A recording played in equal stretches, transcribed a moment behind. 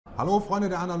Hallo Freunde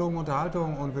der analogen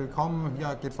Unterhaltung und willkommen.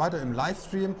 Hier geht's weiter im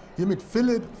Livestream. Hier mit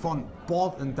Philipp von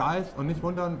Board and Dice. Und nicht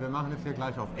wundern, wir machen jetzt hier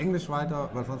gleich auf Englisch weiter,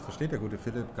 weil sonst versteht der gute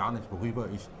Philipp gar nicht, worüber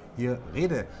ich hier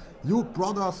rede. You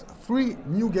brought us 3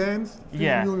 new games,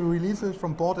 3 new releases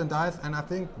from Board and Dice, and I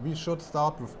think we should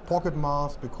start with Pocket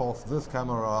Mars because this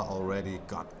camera already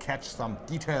catch some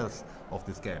details of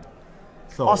this game.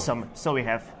 So. Awesome. So we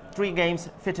have 3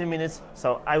 games, 15 minutes.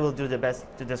 So I will do the best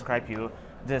to describe you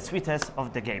the sweetest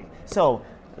of the game. So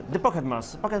the Pocket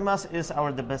Mars. Pocket Mars is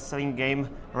the best-selling game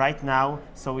right now.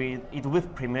 So it will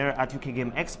premiere at UK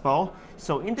Game Expo.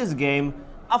 So in this game,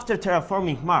 after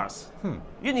terraforming Mars,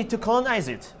 you need to colonize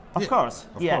it. Of course.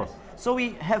 Of course. So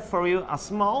we have for you a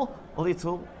small,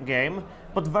 little game,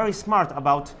 but very smart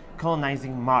about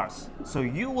colonizing Mars. So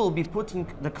you will be putting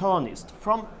the colonists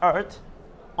from Earth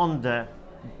on the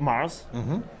Mars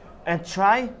and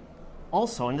try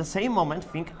also in the same moment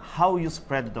think how you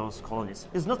spread those colonies.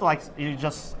 It's not like you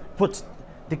just put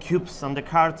the cubes on the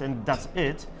card and that's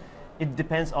it. It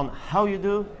depends on how you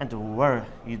do and where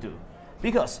you do.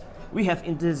 Because we have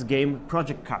in this game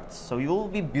project cards. So you will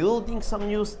be building some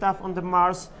new stuff on the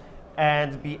Mars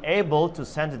and be able to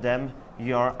send them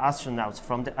your astronauts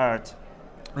from the Earth.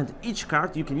 And each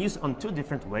card you can use on 2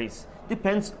 different ways.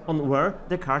 Depends on where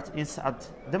the card is at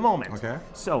the moment. Okay.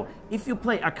 So if you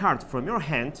play a card from your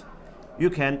hand, you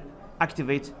can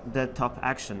activate the top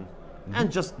action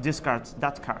and just discard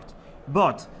that card.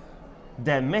 But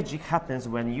the magic happens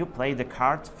when you play the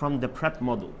card from the prep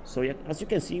model. So as you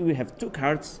can see, we have 2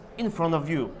 cards in front of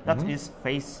you that is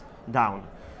face down.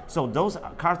 So those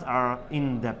cards are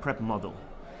in the prep model.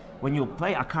 When you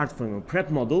play a card from your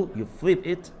prep model, you flip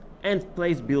it and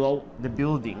place below the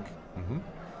building.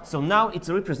 So now it's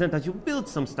represent that you build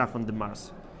some stuff on the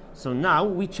Mars. So now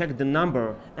we check the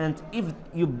number, and if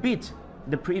you beat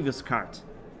the previous card,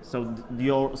 so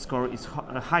your score is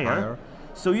higher,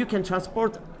 so you can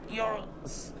transport your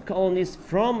colonies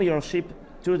from your ship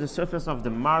to the surface of the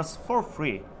Mars for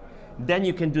free. Then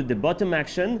you can do the bottom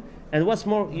action, and what's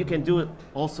more, you can do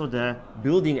also the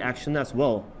building action as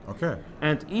well. Okay.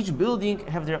 And each building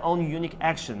have their own unique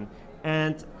action.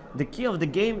 And the key of the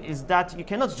game is that you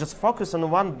cannot just focus on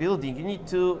one building. You need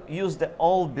to use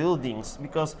all buildings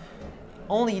because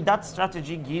only that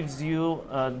strategy gives you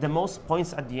the most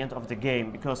points at the end of the game,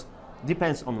 because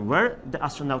depends on where the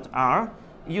astronauts are,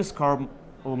 you score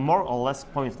more or less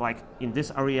points. Like in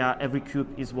this area, every cube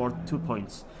is worth 2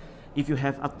 points. If you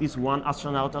have at least 1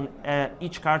 astronaut on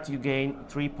each card, you gain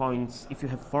 3 points. If you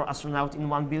have 4 astronauts in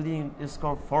one building, you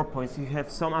score 4 points. If you have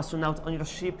some astronauts on your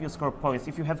ship, you score points.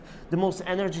 If you have the most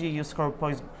energy, you score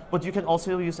points. But you can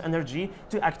also use energy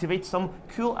to activate some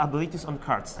cool abilities on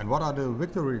cards. And what are the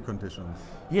victory conditions?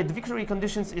 Yeah, the victory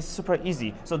conditions is super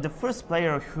easy. So the first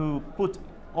player who put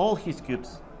all his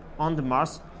cubes on the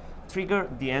Mars trigger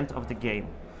the end of the game.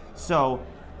 So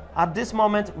at this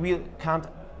moment, we count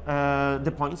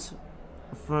the points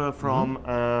from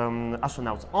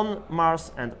astronauts on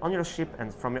Mars and on your ship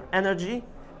and from your energy,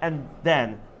 and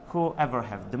then whoever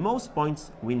have the most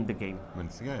points win the game.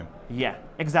 Wins the game. Yeah,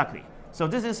 exactly. So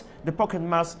this is the Pocket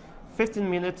Mars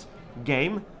 15-minute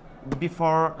game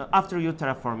after you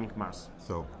terraforming Mars.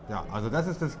 So, ja, also das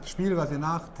ist das Spiel, was ihr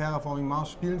nach Terraforming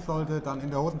Mars spielen solltet. Dann in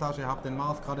der Hosentasche, ihr habt den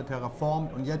Mars gerade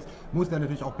terraformt und jetzt muss der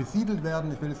natürlich auch besiedelt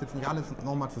werden. Ich will das jetzt nicht alles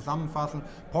nochmal zusammenfassen.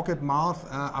 Pocket Mars,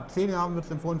 ab 10 Jahren wird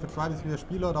es empfohlen für 2 bis 4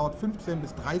 Spieler, dauert 15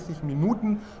 bis 30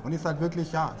 Minuten und ist halt wirklich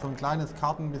so ein kleines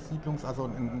also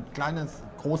ein kleines,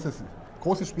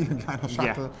 großes Spiel in kleiner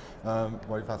Shuttle,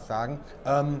 wollte ich fast sagen.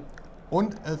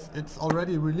 Und it's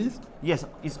already released? Yes,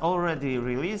 it's already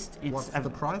released. What's the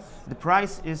price? The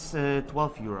price is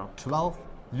 €12.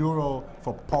 €12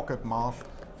 for Pocket Mars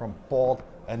from Board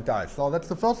and Dice. So that's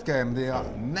the first game. The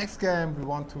next game we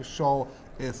want to show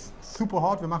is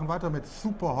SUPERHOT. Wir machen weiter mit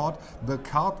SUPERHOT, the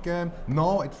card game.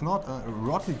 No, it's not a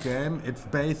erotic game. It's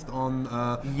based on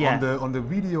the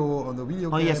video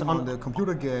game, yes, on the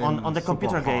computer game. On the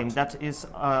computer SUPERHOT. game that is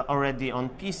already on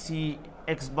PC,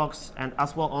 Xbox, and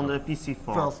as well on the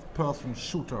PC4. First-person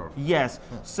shooter. Yes.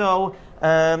 So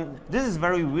this is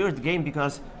very weird game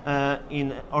because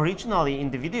originally in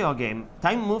the video game,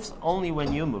 time moves only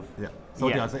when you move. Ja. So,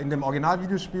 also in dem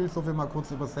Originalvideospiel, so viel mal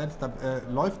kurz übersetzt, da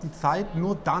läuft die Zeit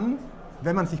nur dann,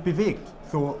 wenn man sich bewegt.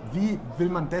 So, wie will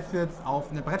man das jetzt auf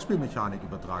eine Brettspielmechanik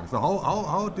übertragen? So,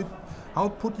 how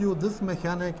put you this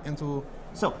mechanic into?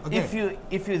 So, if you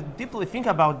deeply think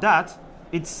about that,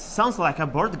 it sounds like a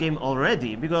board game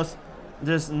already, because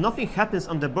there's nothing happens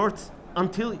on the board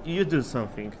until you do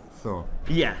something. So.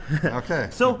 Yeah. Okay.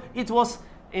 So it was,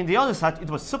 in the other side, it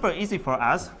was super easy for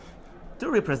us to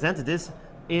represent this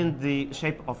in the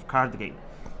shape of card game.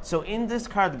 So in this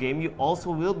card game, you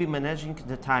also will be managing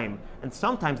the time. And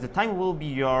sometimes the time will be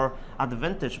your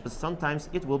advantage, but sometimes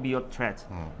it will be your threat.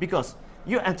 Because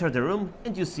you enter the room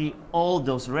and you see all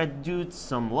those red dudes,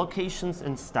 some locations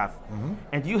and stuff.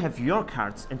 And you have your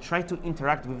cards and try to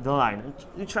interact with the line. And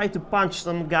you try to punch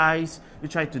some guys, you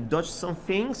try to dodge some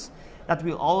things that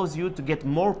will allow you to get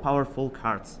more powerful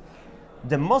cards.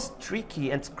 The most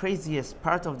tricky and craziest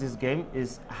part of this game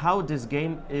is how this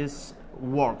game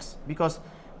works. Because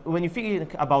when you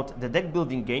think about the deck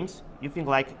building games, you think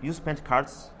like you spend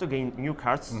cards to gain new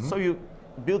cards. So you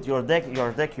build your deck,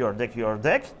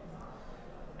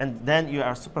 and then you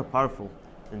are super powerful.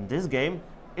 In this game,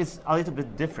 it's a little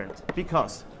bit different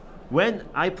because when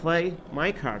I play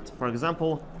my card, for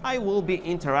example, I will be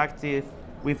interactive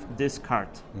with this card.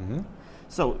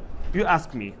 So you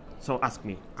ask me, ask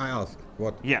me. I ask,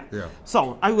 what? Yeah.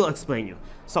 So I will explain you.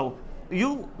 So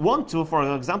you want to,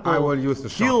 for example, I will use the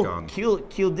shotgun.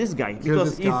 Kill this guy.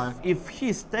 Because if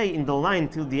he stay in the line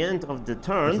till the end of the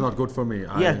turn, it's not good for me.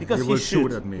 Yeah, because he will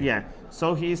shoot at me. Yeah.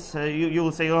 So he's you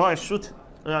will say, oh, I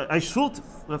should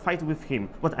fight with him.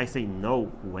 But I say,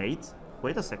 no, wait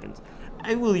a second.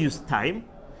 I will use time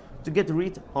to get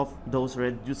rid of those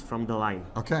red dudes from the line.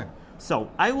 Okay.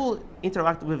 So I will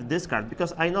interact with this card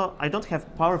because I know I don't have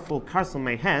powerful cards on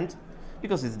my hand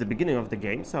because it's the beginning of the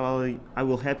game. So I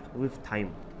will help with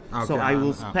time. Okay. So I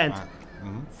will spend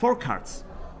 4 cards.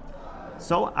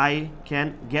 So I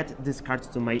can get these cards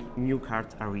to my new card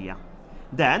area.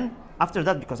 Then after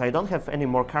that, because I don't have any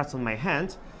more cards on my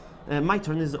hand, my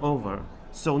turn is over.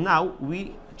 So now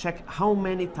we check how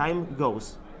many time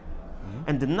goes.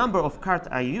 And the number of cards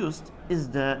I used is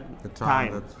the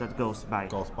time that goes by.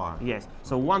 Yes.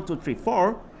 So 1, 2, 3,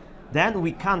 4. Then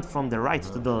we count from the right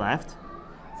to the left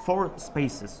 4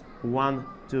 spaces. 1,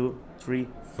 2, 3,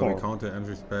 4. So we count the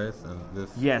entry space and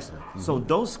this. Yes. So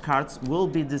those cards will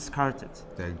be discarded.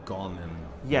 They're gone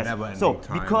in never ending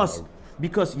time.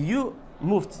 Because you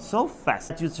moved so fast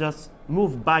that you just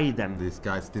move by them. These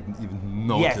guys didn't even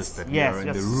notice that we are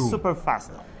in the room. Super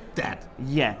fast. Dead.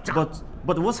 Yeah,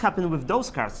 but what's happened with those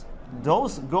cards?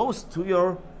 Those goes to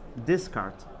your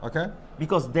discard. Okay.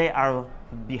 Because they are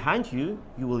behind you,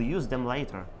 you will use them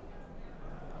later.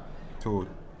 To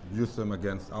use them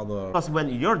against other. Because when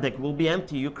your deck will be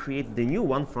empty, you create the new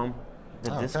one from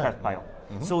the discard pile.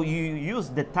 So you use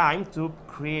the time to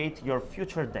create your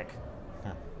future deck.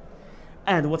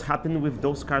 And what happened with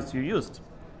those cards you used?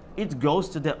 It goes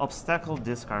to the obstacle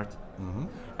discard.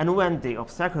 And when the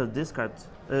obstacle discard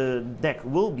deck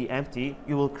will be empty,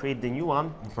 you will create the new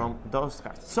one from those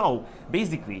cards. So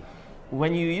basically,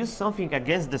 when you use something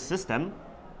against the system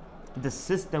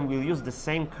will use the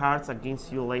same cards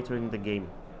against you later in the game.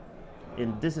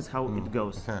 And this is how it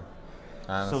goes. Okay.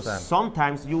 I so understand.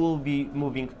 Sometimes you will be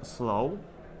moving slow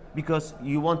because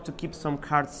you want to keep some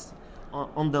cards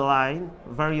on the line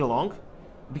very long,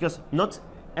 because not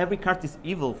every card is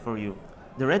evil for you.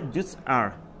 The red dudes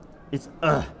are.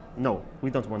 No, we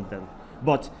don't want them.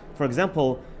 But for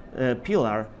example,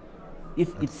 Pillar,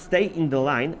 if it stays in the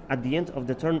line, at the end of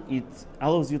the turn, it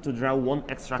allows you to draw 1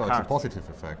 extra card. It's a positive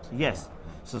effect. Yes.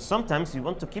 So sometimes you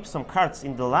want to keep some cards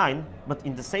in the line, but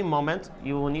in the same moment,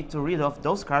 you will need to rid of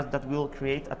those cards that will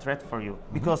create a threat for you.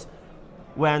 Because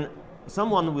when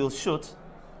someone will shoot,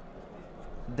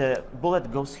 the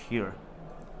bullet goes here.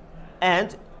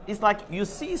 And it's like you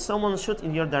see someone shoot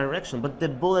in your direction, but the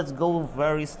bullets go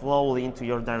very slowly into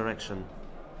your direction.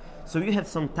 So you have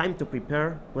some time to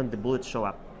prepare when the bullets show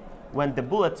up. When the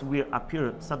bullets will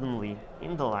appear suddenly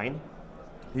in the line,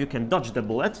 you can dodge the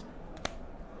bullet.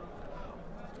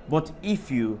 But if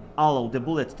you allow the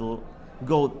bullet to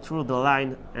go through the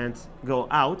line and go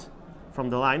out from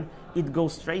the line, it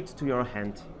goes straight to your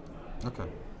hand. Okay.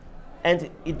 And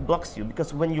it blocks you,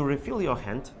 because when you refill your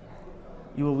hand,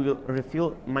 you will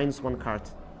refill -1 card.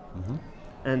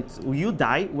 And you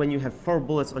die when you have 4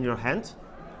 bullets on your hand,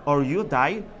 or you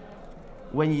die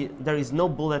when there is no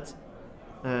bullet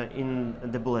in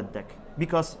the bullet deck.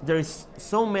 Because there is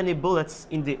so many bullets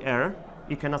in the air,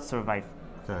 you cannot survive.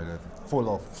 Okay, that's full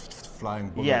of flying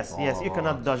bullets. Yes, you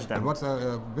cannot dodge them. And what's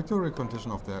a victory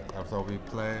condition of that? So we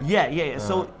play. Yeah.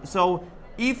 So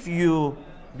if you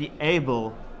be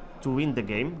able to win the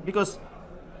game, because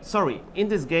in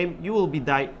this game you will be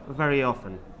die very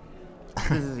often.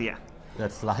 This is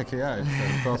That's like it's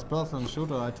a first-person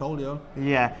shooter. I told you.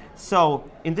 Yeah. So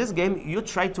in this game you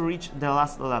try to reach the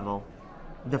last level.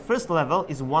 The first level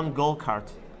is 1 goal card,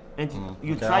 and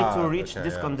you try to reach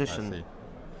this condition. I see.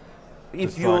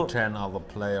 If destroy you 10 other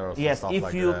players. Yes, stuff if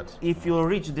like you that. if you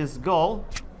reach this goal,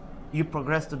 you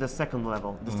progress to the second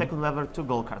level. The second level 2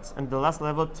 goal cards, and the last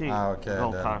level 3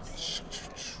 goal cards.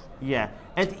 Yeah,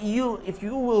 and if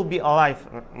you will be alive,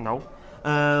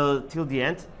 till the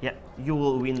end, yeah, you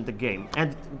will win the game.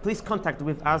 And please contact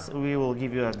with us, we will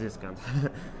give you a discount,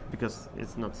 because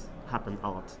it's not happened a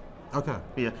lot. Okay.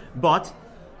 Yeah, but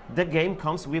the game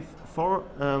comes with 4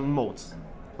 modes.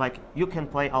 Like, you can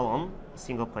play alone,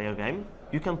 single player game.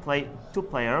 You can play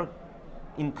 2-player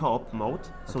in co-op mode.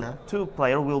 So Okay.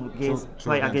 2-player will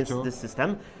play against the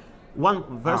system.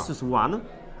 1 versus 1.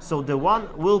 So the one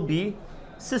will be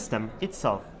system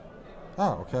itself.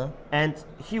 Oh, okay. And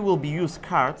he will be use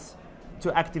cards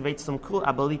to activate some cool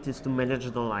abilities to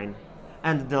manage the line.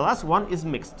 And the last one is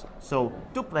mixed. So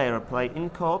 2-player play in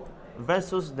co-op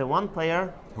versus the 1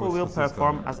 player who will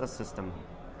perform as a system.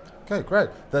 Okay, great.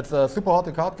 That's a SUPERHOT,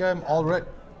 the card game, already.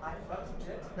 Eine Frage zum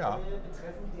Chat. Ja.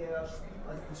 Betreffend der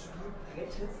des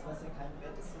Spielbrettes, was ja kein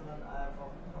Brett ist, sondern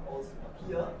einfach aus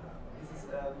Papier. Ist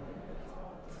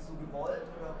es so gewollt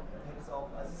oder hätte es auch,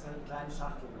 also es ist eine kleine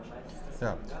Schachtel wahrscheinlich. Ist das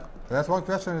Yeah. There's one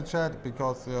question in the chat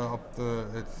because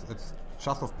it's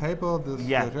just of paper,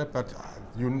 but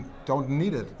you don't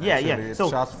need it. Yeah, actually. yeah. It's So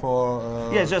just for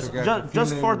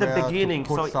just for the beginning.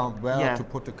 To put Yeah. to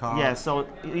put the card. Yeah, so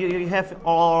you have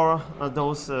all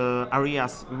those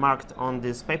areas marked on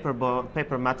this paper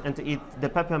mat, and the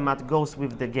paper mat goes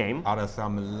with the game. Are there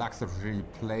some luxury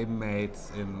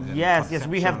playmates in Yes,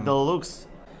 we have conception? the looks,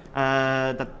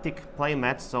 the thick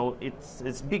playmat, so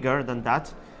it's bigger than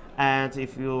that. And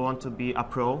if you want to be a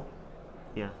pro,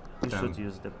 yeah, you should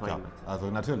use the Ja, playmat. also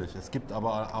natürlich. Es gibt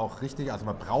aber auch richtig, also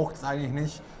man braucht es eigentlich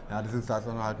nicht. Ja, das ist, dass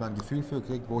man halt mal ein Gefühl für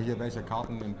kriegt, wo hier welche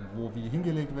Karten wo wie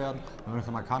hingelegt werden. Wenn man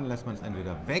das mal kann, lässt man es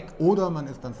entweder weg oder man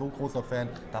ist dann so großer Fan,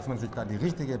 dass man sich dann die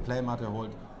richtige Playmate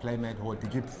holt. Die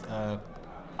gibt es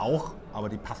auch, aber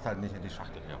die passt halt nicht in die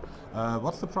Schachtel hier.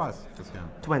 What's the price this game?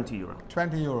 20 euro.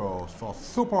 20 euros for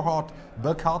SUPERHOT,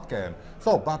 the card game.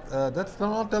 So, but that's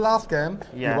not the last game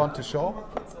Yeah. you want to show.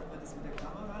 kurz, ob wir das mit der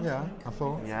Kamera Ja, ach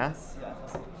so. Yeah. Das ist hier einfach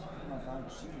so, ich will mal sagen,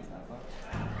 wir schieben es einfach.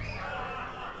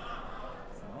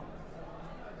 So.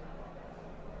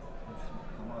 Jetzt die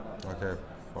Kamera da. Okay.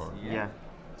 Yeah.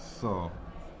 So.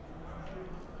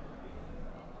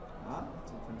 Ja,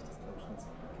 so kann ich das glaube ich ganz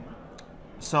gut erkennen.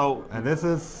 So And this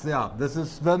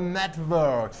is the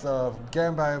Networks, a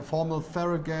game by former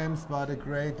Ferret Games by the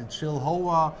great Jill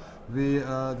Hova.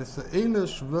 This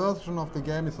English version of the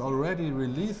game is already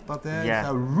released, but there is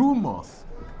a rumors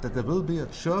that there will be a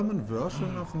German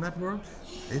version of Networks.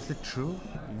 Is it true?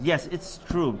 yes, it's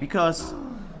true because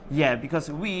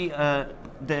we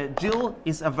the Jill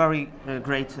is a very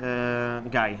great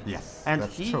guy. Yes, and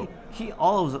that's he true. he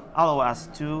allow us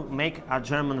to make a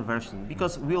German version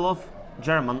because we love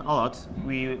German a lot.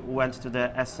 We went to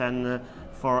the SN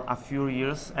for a few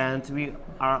years and we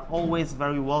are always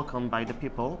very welcomed by the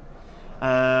people.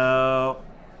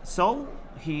 So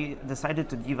he decided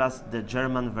to give us the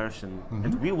German version,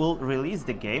 and we will release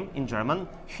the game in German.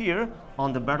 Here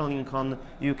on the Berlin Con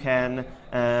you can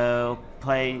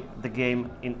play the game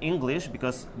in English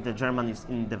because the German is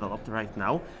in developed right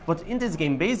now. But in this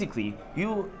game basically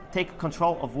you take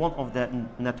control of one of the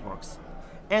networks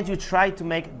and you try to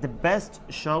make the best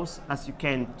shows as you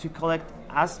can to collect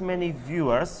as many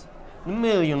viewers,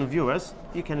 million viewers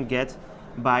you can get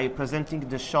by presenting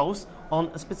the shows on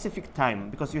a specific time,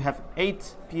 because you have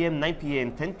 8 p.m., 9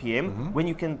 p.m., 10 p.m. when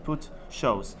you can put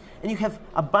shows. And you have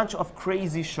a bunch of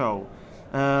crazy shows.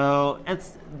 And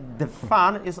the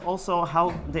fun is also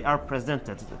how they are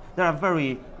presented. There are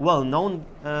very well-known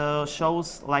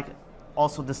shows, like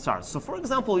also the stars. So for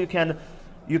example, you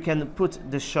can put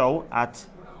the show at,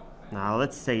 now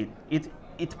let's say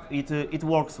it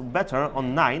works better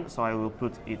on 9, so I will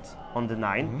put it on the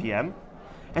 9 p.m.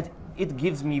 and it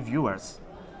gives me viewers.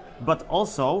 But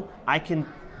also I can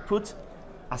put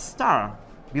a star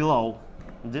below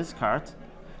this card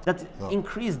that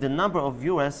increase the number of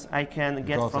viewers I can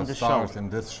get from the show. Stars in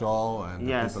this show, and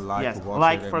Yes, people like yes. to watch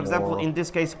Like it. for example, in this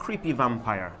case, creepy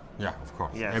vampire. Yeah, of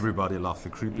course. Yes. Everybody loves the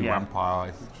creepy Yeah. vampire.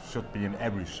 It should be in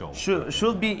every show.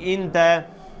 Should be in the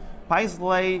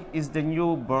Paisley is the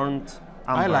new burnt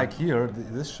umber. I like here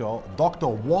this show, Dr.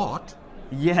 What?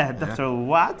 Yeah, Dr.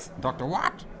 What? Dr.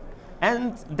 What?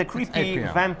 And the 8 creepy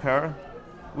p.m. vampire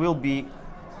will be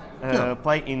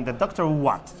play in the Dr.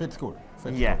 What? Fits good.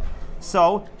 Fits Yeah.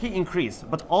 So he increased,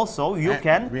 but also you good.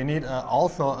 can. We need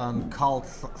also a cult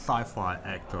sci-fi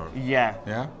actor. Yeah.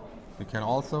 Yeah. We can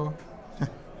also.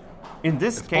 In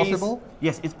this It's case, possible?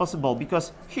 yes, it's possible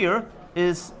because here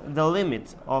is the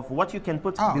limit of what you can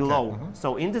put okay. below.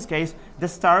 So in this case, the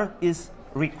star is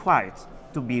required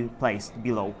to be placed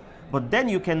below. But then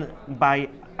you can buy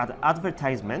an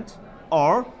advertisement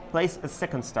or place a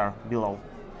second star below.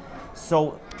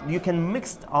 So you can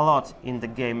mix a lot in the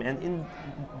game, and in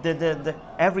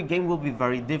every game will be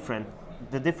very different.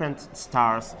 The different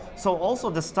stars. So also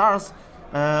the stars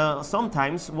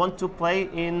sometimes want to play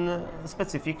in a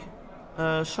specific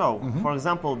show. For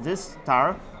example, this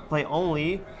star play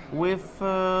only with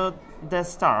the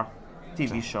Star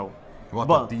TV show. What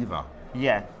but, a diva.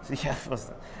 Yeah,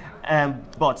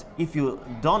 but if you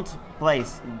don't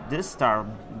place this star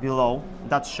below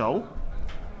that show,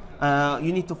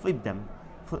 you need to flip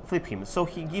him. So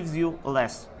he gives you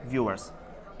less viewers.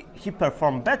 He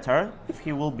perform better if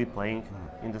he will be playing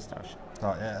in the star show.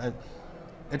 So,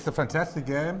 it's a fantastic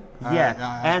game.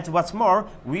 And what's more,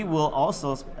 we will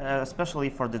also, especially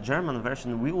for the German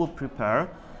version, we will prepare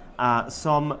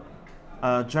some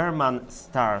German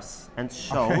stars and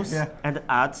shows and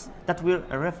ads that will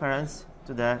reference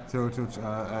to the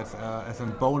as a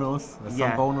bonus.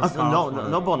 Some bonus.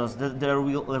 No bonus. There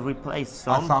will replace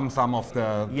some of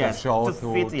the shows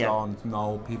who fit, don't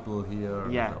know people here.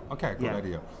 Yeah. Okay, good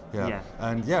idea. Yeah.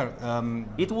 And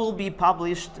it will be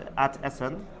published at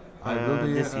Essen. It will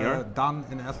be this year. done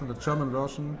in Essen, the German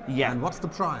version. Yeah. And what's the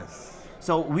price?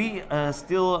 So we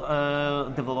still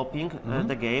developing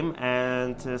the game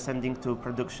and sending to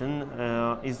production.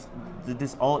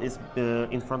 This all is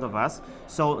in front of us.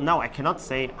 So now I cannot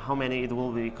say how many it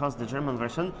will cost the German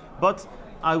version, but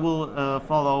I will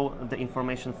follow the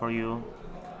information for you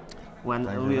when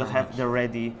we will have the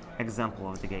ready example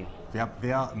of the game.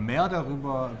 Wer mehr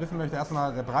darüber wissen möchte,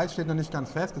 erstmal, der Preis steht noch nicht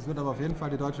ganz fest, es wird aber auf jeden Fall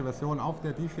die deutsche Version auf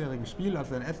der diesjährigen Spiel,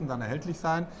 also in Essen, dann erhältlich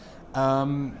sein.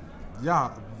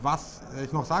 Ja, was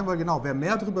ich noch sagen wollte, genau, wer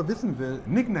mehr darüber wissen will,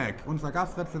 Nicknack, unser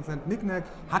Gastrezensent Nicknack,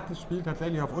 hat das Spiel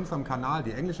tatsächlich auf unserem Kanal,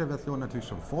 die englische Version natürlich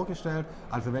schon vorgestellt.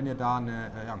 Also wenn ihr da ein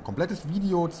komplettes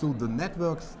Video zu The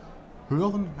Networks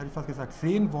hören, hätte ich fast gesagt,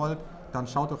 sehen wollt, dann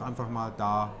schaut doch einfach mal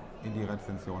da in die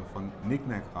Rezension von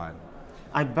Nicknack rein.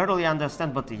 I barely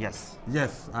understand, but yes.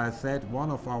 Yes, I said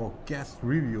one of our guest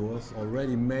reviewers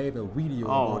already made a video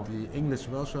about the English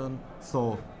version,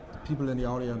 so people in the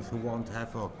audience who want to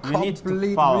have a complete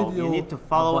review. You need to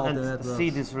follow and see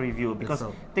this review because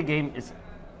the game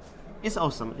is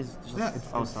awesome. It's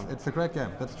just awesome. It's a great game.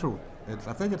 That's true.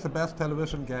 I think it's the best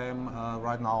television game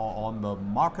right now on the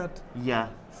market. Yeah.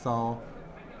 So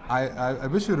I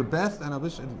wish you the best, and I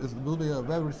wish it will be a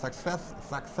very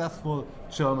successful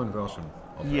German version.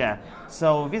 Yeah.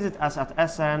 So visit us at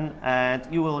Essen, and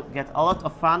you will get a lot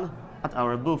of fun at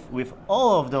our booth with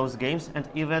all of those games, and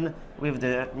even with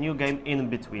the new game In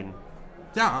Between.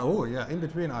 Yeah, In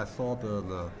Between I saw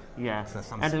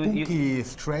some spooky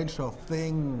Stranger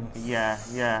Things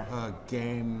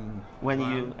game. When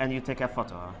you take a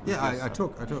photo. Yeah, I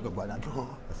took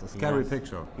it's a scary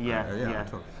picture. I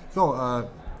took. So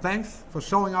thanks for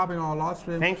showing up in our live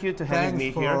stream. Thank you to having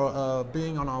me here. Thanks for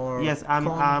being on our Yes,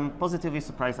 I'm positively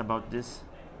surprised about this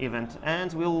event,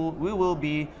 and we will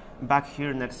be back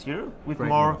here next year with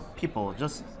more people,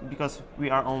 just because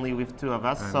we are only with two of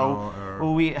us, so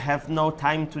we have no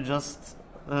time to just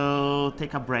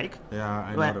take a break. Yeah,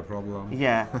 I know the problem.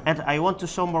 Yeah, and I want to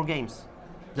show more games.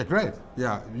 Yeah, great.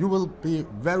 Yeah, you will be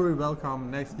very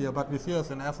welcome next year, but we see us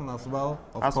in Essen as well,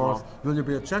 of course. Will you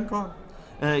be at Gen Con?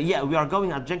 Yeah, we are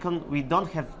going at Gen Con. We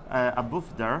don't have a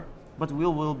booth there, but we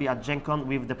will be at Gen Con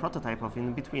with the prototype of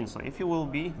In Between. So if you will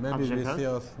be maybe at Gen Con, see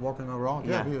us walking around.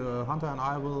 Yeah, Hunter and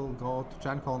I will go to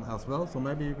Gen Con as well. So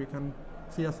maybe we can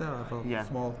see us there, have a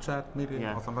small chat meeting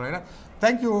or something like that.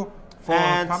 Thank you for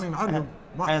coming.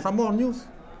 Some more news?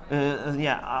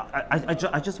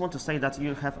 I just want to say that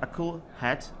you have a cool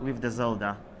hat with the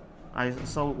Zelda. I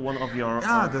saw one of your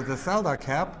the Zelda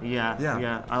cap.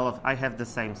 I have the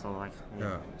same, so like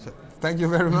So, thank you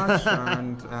very much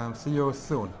and see you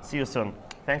soon. See you soon.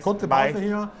 Thanks. Kurze Pause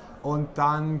hier und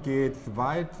dann geht's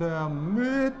weiter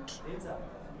mit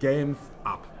Games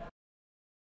Up.